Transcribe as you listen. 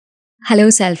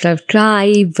Hello, Self Love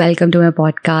Tribe. Welcome to my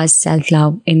podcast, Self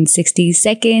Love in 60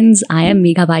 Seconds. I am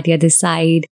Megha Bhatia this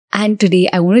side. And today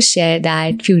I want to share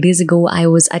that few days ago I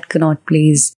was at Connaught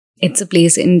Place. It's a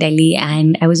place in Delhi,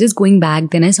 and I was just going back.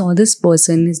 Then I saw this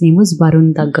person. His name was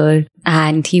Varun Taggar,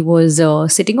 and he was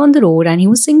sitting on the road and he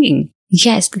was singing.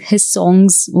 Yes, his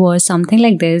songs were something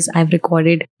like this. I've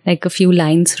recorded like a few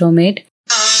lines from it.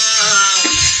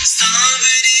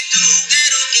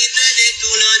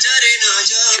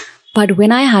 But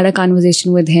when I had a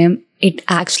conversation with him, it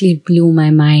actually blew my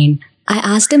mind. I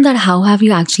asked him that how have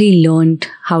you actually learned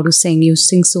how to sing? You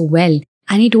sing so well.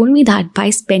 And he told me that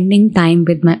by spending time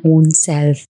with my own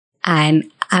self.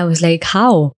 And I was like,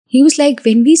 how? He was like,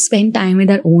 when we spend time with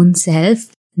our own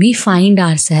self, we find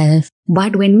ourselves.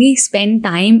 But when we spend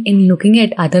time in looking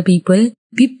at other people,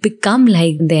 we become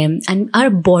like them and our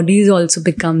bodies also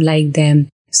become like them.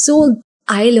 So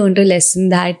I learned a lesson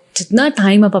that जितना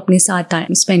time आप अपने साथ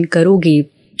time spend करोगे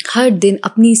हर दिन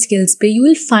अपनी skills पे, you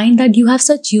will find that you have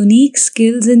such unique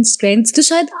skills and strengths जो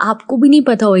शायद आपको भी नहीं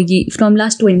पता होगी from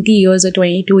last 20 years or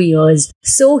 22 years.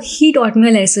 So he taught me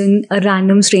a lesson, a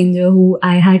random stranger who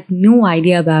I had no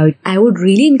idea about. I would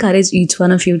really encourage each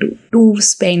one of you to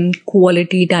spend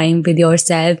quality time with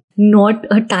yourself, not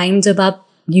a time जब आप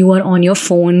you are on your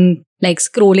phone like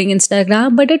scrolling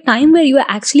Instagram, but a time where you are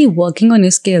actually working on your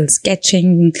skills,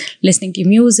 sketching, listening to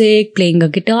music, playing a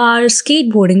guitar,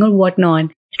 skateboarding or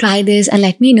whatnot. Try this and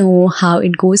let me know how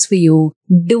it goes for you.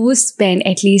 Do spend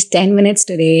at least 10 minutes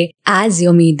today as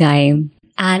your me time.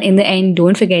 And in the end,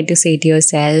 don't forget to say to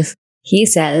yourself, hey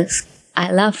self,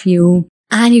 I love you.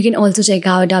 And you can also check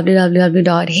out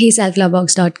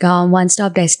www.heyselflovebox.com,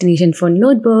 one-stop destination for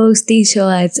notebooks,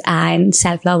 t-shirts, and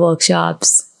self-love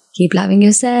workshops. Keep loving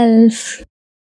yourself.